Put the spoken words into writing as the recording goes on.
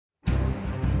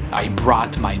I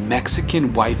brought my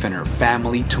Mexican wife and her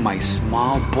family to my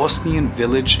small Bosnian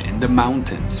village in the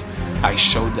mountains. I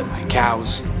showed them my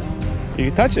cows.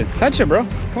 You can touch it, bro.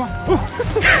 Come on.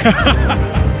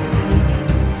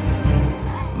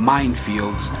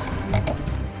 Minefields.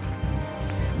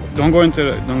 Don't go into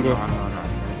the, don't go.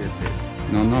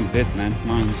 No, not bit, man.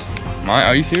 Mines.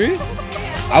 Are you serious?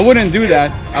 I wouldn't do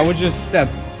that. I would just step.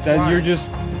 That you're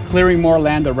just clearing more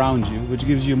land around you, which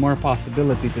gives you more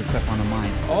possibility to step on a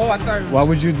mine. Oh, I thought it was... Why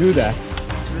would you do that?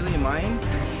 It's really a mine?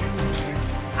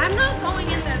 I'm not going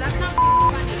in there. That's not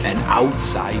funny. And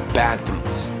outside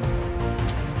bathrooms.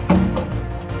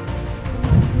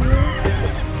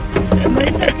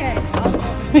 It's okay.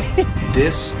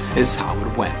 This is how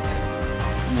it went.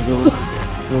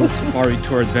 A little safari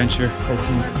tour adventure.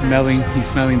 He's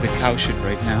smelling the cow shit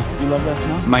right now. You love that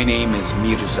smell? My name is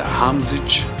Mirza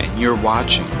Hamzic, and you're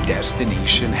watching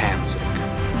Destination Hamzic.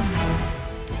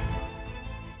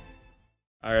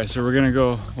 Alright, so we're gonna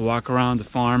go walk around the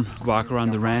farm, walk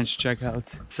around the ranch, check out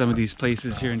some of these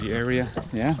places here in the area.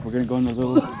 Yeah, we're gonna go on a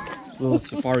little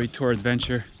safari tour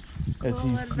adventure. As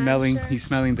he's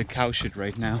smelling the cow shit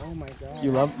right now. Oh my god.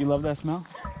 You love that smell?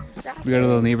 We got a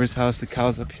little neighbor's house, the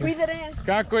cow's up here. Breathe it in.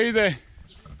 Kako ide?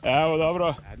 Evo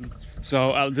dobro.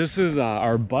 So this is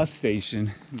our bus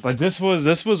station, but this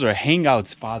was our hangout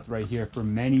spot right here for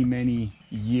many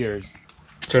years.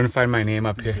 Trying to find my name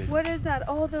up here. What is that?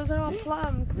 Oh, those are all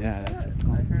plums. Yeah, that's it.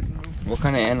 What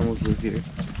kind of animals live here?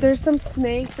 There's some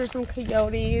snakes, there's some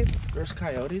coyotes. There's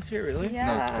coyotes here, really?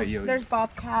 Yeah. coyotes. There's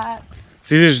bobcat.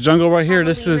 See this jungle right here?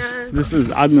 This is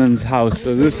Adnan's house.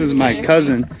 So this is my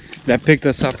cousin that picked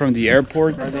us up from the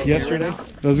airport yesterday.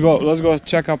 Let's go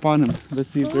check up on them.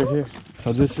 Let's see if they're here.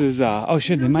 So this is oh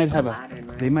shit, they might have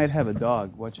a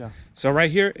dog. Watch out. So right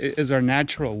here is our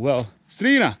natural well.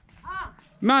 Strina.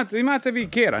 Imate vi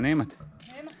kera, nemate?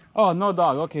 Oh, no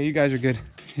dog. Okay, you guys are good.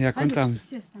 Ja kontam.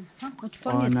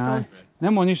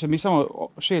 Nemo ništa, mi samo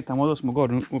šetamo, odo smo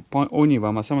gore o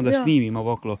njivama, samo da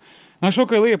snimimo okolo. Znaš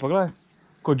koliko je lijepo, gledaj.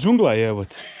 Kod džungla je, evo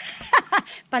te.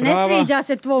 Pa ne sviđa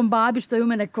se tvom babi što je u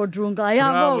mene kod džungla,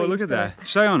 ja volim. Look at that.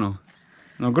 Šta je ono?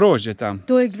 No, grožđe tam.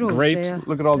 To je grožđe, grapes. ja.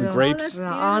 Look at all the grapes.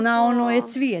 A na ono je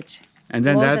cvijeće. And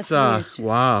then that's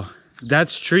wow. That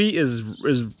tree is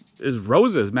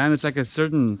roses, man. It's like a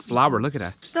certain flower. Look at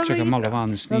that. Čekaj malo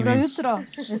vam snimim. Dobro jutro.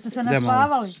 Jeste se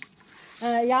naspavali?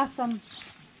 Ja sam,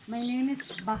 my name is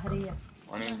Bahrija.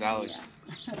 My name's Alex.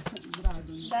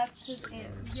 That's his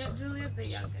aunt. Yeah, Julia's the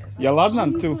youngest. Ja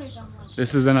ladnam too.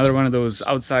 This is another one of those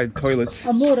outside toilets.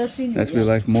 A moraš i That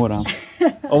we like moram.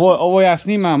 Ovo ja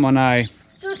snimam onaj.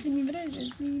 To si mi vreže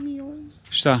snimio.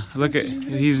 Šta? Look at,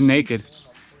 he's naked.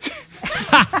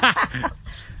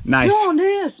 Nice. Jo,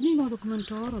 ne, snima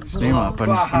dokumentarac. Snima, pa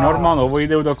normalno, ovo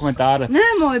ide u dokumentarac.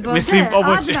 Nemoj, ba, Mislim,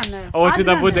 ovo će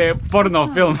da bude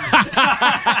porno film.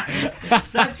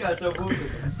 Sačka se obudu.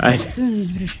 Ajde.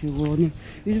 Izbriši ovo, ne.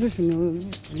 Izbriši mi ovo.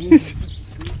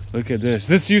 Look at this.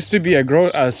 This used to be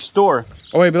a store.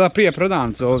 Ovo je bila prije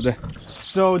prodavnica ovdje.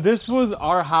 So this was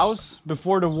our house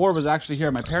before the war was actually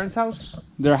here. My parents' house.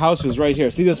 Their house was right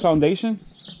here. See this foundation?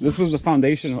 This was the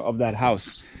foundation of that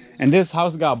house. And this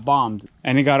house got bombed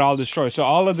and it got all destroyed. So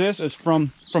all of this is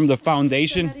from the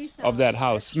foundation of that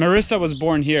house. Marissa was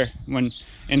born here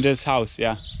in this house,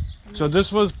 yeah. So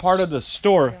this was part of the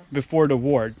store before the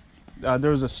war.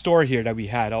 There was a store here that we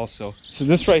had also. So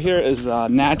this right here is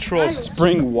natural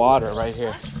spring water right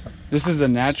here. This is a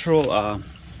natural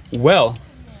well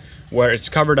where it's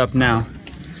covered up now,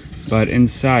 but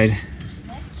inside.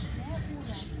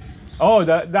 Oh,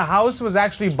 the house was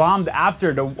actually bombed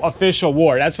after the official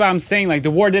war. That's why I'm saying, like,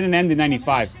 the war didn't end in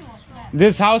 '95.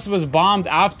 This house was bombed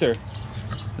after.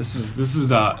 This is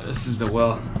the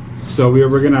well. So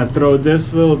we're gonna throw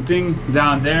this little thing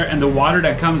down there, and the water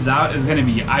that comes out is gonna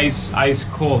be ice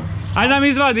cold. Ajde nam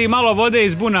izvadi malo vode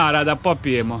iz bunara da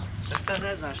popijemo.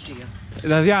 Ne znaš ti ga.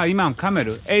 Da ja imam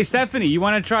kameru. Hey Stephanie, you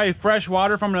want to try fresh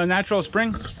water from a natural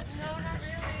spring? No, not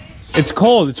really. It's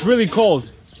cold. It's really cold.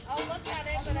 I'll look at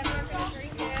it, but I'm not gonna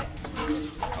drink it.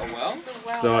 A well? The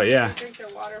well, So, I'm yeah. gonna drink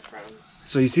their water from.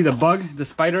 So you see the bug, the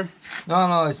spider?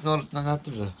 No, it's not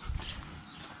the...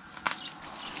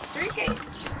 Drink it.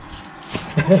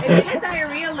 If you get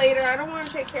diarrhea later, I don't want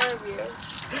to take care of you.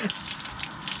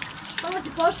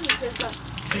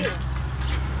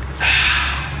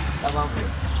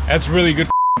 That's really good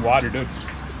water, dude.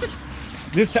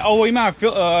 This, ovo ima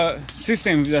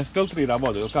sistem da filtrira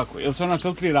vodu, ili kako? Ili se ona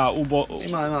filtrira u...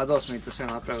 Ima, dosta mi to sve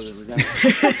napravili u zemlji.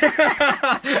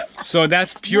 So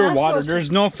that's pure water.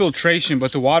 There's no filtration,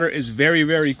 but the water is very,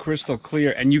 very crystal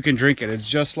clear and you can drink it. It's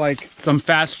just like some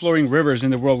fast flowing rivers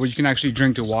in the world where you can actually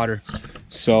drink the water.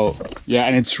 So yeah,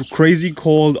 and it's crazy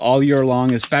cold all year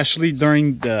long, especially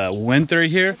during the winter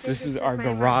here. This is our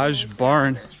garage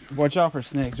barn. Watch out for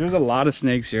snakes. There's a lot of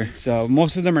snakes here. So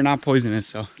most of them are not poisonous,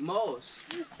 so. Most.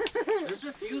 There's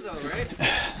a few though, right?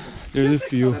 There's a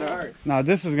few. Now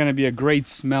this is gonna be a great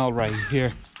smell right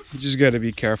here. You just gotta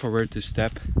be careful where to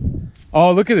step.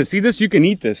 Oh, look at this. See this? You can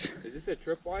eat this. Is this a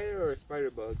tripwire or a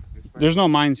spider bug? There's no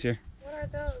mines here. What are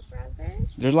those? Raspberries?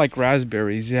 They're like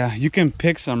raspberries, yeah. You can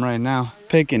pick some right now.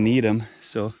 Pick and eat them,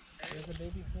 so. There's a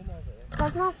baby fin over there.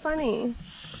 That's not funny.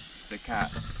 It's a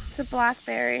cat. It's a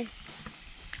blackberry.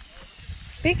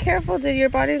 Be careful, dude. Your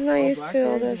body's not used to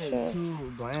all this shit.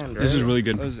 Too bland, right? This is really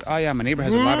good. Oh yeah, my neighbor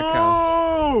has a lot of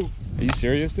cows. Are you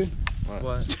serious, dude? What?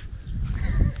 Oh,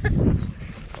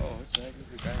 what the heck is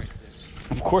the guy right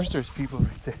there? Of course there's people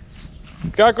right there.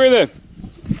 Kako ide?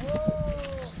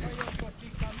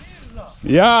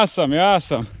 Ja sam.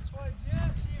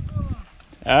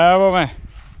 Evo me.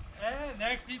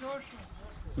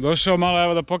 Došao malo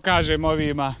evo da pokažem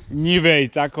ovima njive i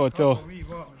tako to.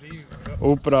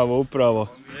 Upravo.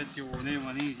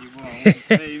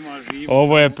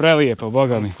 Ovo je prelijepo,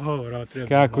 boga mi.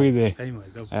 Kako ide?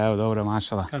 Evo, dobro,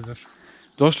 mašala.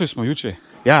 Došli smo juče.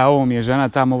 Ja, ovo mi je žena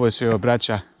tamo, ovo je sve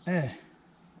braća.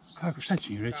 Kako, šta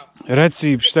ću im reći?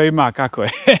 Reci šta ima, kako je.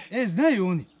 Znaju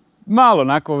oni. Malo,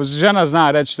 onako, žena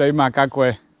zna reći šta ima, kako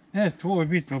je. To je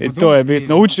bitno. I to je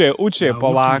bitno. Uče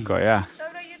polako, ja.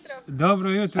 Dobro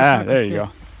jutro. There you go.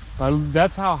 But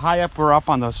that's how high up we're up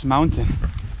on this mountain.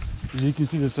 As you can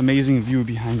see this amazing view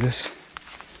behind us.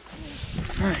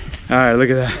 All right, look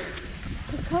at that.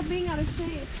 It's called being out of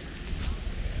shape.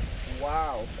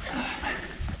 Wow.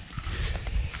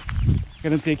 I'm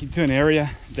gonna take you to an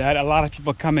area that a lot of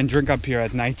people come and drink up here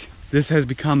at night. This has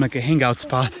become like a hangout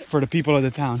spot for the people of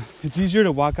the town. It's easier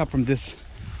to walk up from this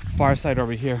far side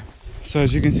over here. So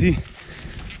as you can see,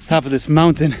 top of this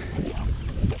mountain,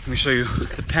 let me show you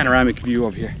the panoramic view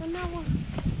over here.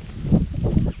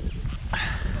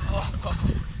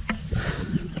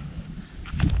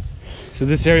 So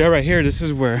this area right here, this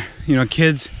is where, you know,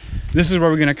 kids, this is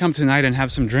where we're gonna come tonight and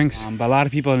have some drinks. But a lot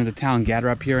of people in the town gather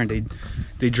up here and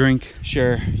they drink,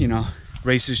 share, you know,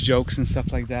 racist jokes and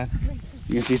stuff like that.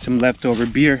 You can see some leftover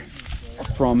beer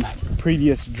from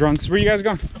previous drunks. Where are you guys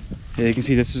going? Yeah, you can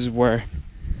see this is where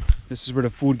the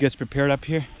food gets prepared up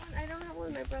here. I don't have one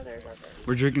of my brothers up there.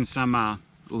 We're drinking some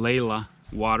Layla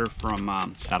water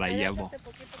from Sarajevo.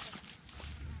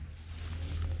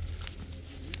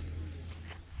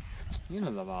 You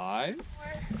know the vibes.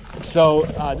 So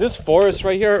this forest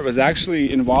right here was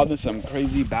actually involved in some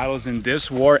crazy battles in this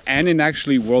war and in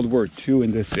actually World War II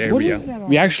in this area.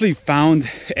 We actually found,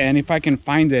 and if I can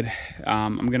find it,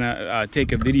 I'm gonna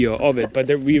take a video of it, but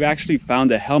we've actually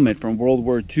found a helmet from World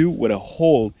War II with a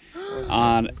hole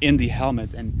in the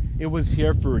helmet, and it was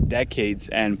here for decades.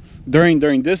 And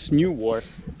during this new war,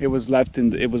 it was left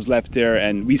there,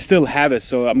 and we still have it.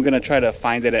 So I'm gonna try to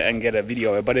find it and get a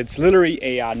video of it. But it's literally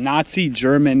a Nazi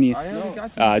German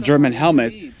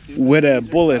helmet with a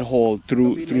bullet hole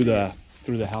through the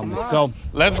helmet. So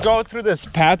let's go through this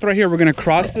path right here. We're gonna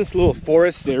cross this little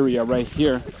forest area right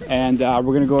here, and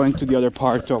we're gonna go into the other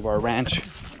part of our ranch.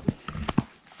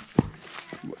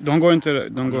 Don't go into the.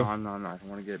 Don't go. No, I don't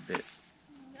want to get bit.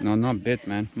 No, not bit,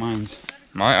 man. Mine's.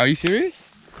 Mine? Are you serious?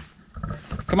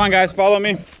 Come on, guys, follow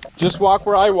me. Just walk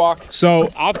where I walk. So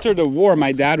after the war,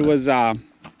 my dad was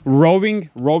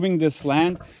roving this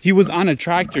land. He was on a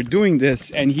tractor doing this,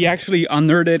 and he actually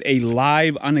unearthed a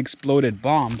live unexploded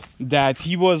bomb that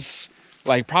he was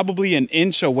like probably an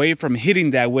inch away from hitting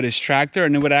that with his tractor,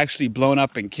 and it would actually blown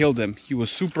up and killed him. He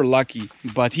was super lucky,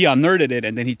 but he unearthed it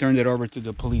and then he turned it over to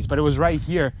the police. But it was right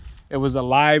here. It was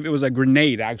alive. It was a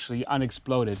grenade, actually,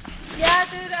 unexploded. Yeah,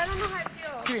 dude, I don't know how I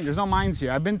feel. There's no mines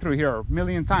here. I've been through here a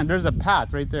million times. There's a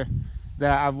path right there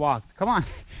that I've walked. Come on.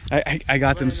 I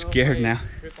got them scared now.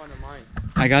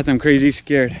 I got them crazy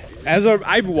scared. As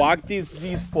I've walked these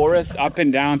forests up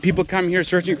and down, people come here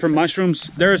searching for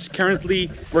mushrooms. We're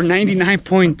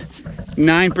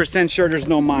 99.9% sure there's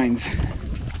no mines. 99.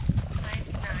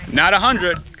 Not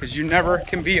 100, because you never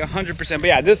can be 100%. But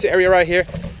yeah, this area right here,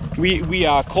 we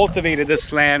cultivated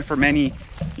this land for many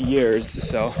years.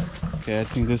 So, okay, I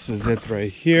think this is it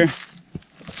right here.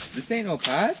 This ain't no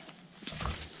path?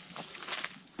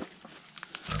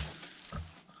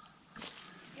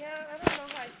 Yeah, I don't know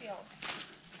how I feel.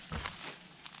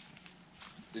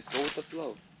 Just go with the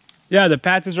flow. Yeah, the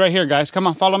path is right here, guys. Come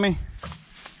on, follow me.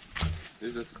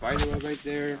 There's a spider web right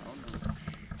there.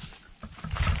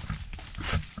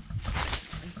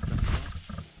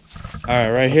 All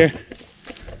right, right here.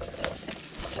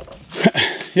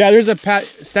 Yeah, there's a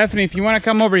path. Stephanie, if you want to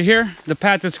come over here, the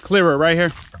path is clearer right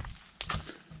here.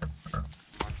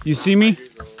 You see me?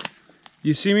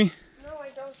 You see me? No, I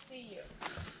don't see you.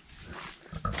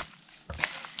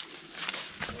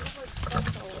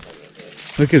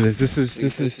 Look at this.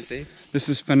 This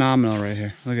is phenomenal right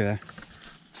here. Look at that.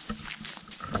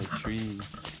 Tree.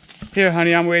 Here,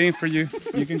 honey, I'm waiting for you.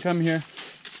 You can come here.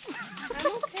 I'm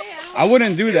okay. I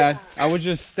wouldn't do that. I would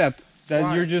just step. That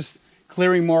Why? you're just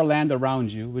clearing more land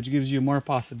around you, which gives you more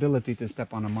possibility to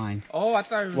step on a mine. Oh, I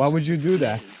thought it was Why would just you a do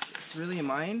that? snake. It's really a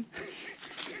mine?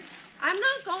 I'm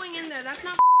not going in there. That's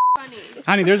not funny.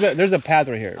 Honey, there's a path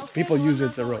right here. Okay, People well, use I'm it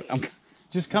as a not road. going.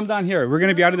 Just come down here. We're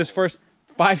gonna be out of this first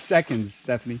 5 seconds,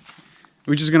 Stephanie.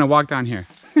 We're just gonna walk down here.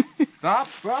 Stop,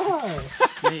 bro.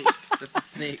 Snake. That's a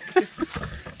snake.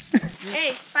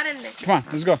 Hey, párenle. Come on,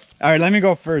 let's go. All right, let me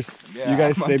go first. Yeah, You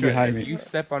guys I'm stay trying- behind if me. you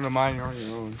step on a mine, you're on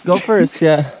your own. Go first,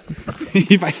 yeah.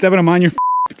 If I step on them on your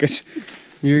because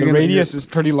You're the gonna radius is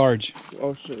pretty large.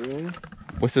 Oh shit, really?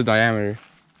 What's the diameter?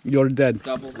 You're dead.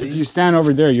 Double If you stand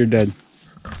over there, you're dead.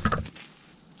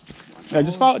 Yeah,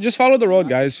 just follow the road,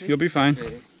 guys. You'll be fine.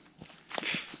 Like,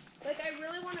 I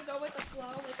really want to go with the flow.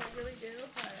 Like, I really do.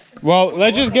 But Well,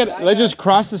 let's just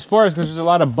cross this forest because there's a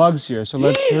lot of bugs here. So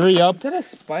let's hurry up, Is that a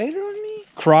spider on me?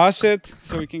 cross it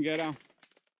so we can get out.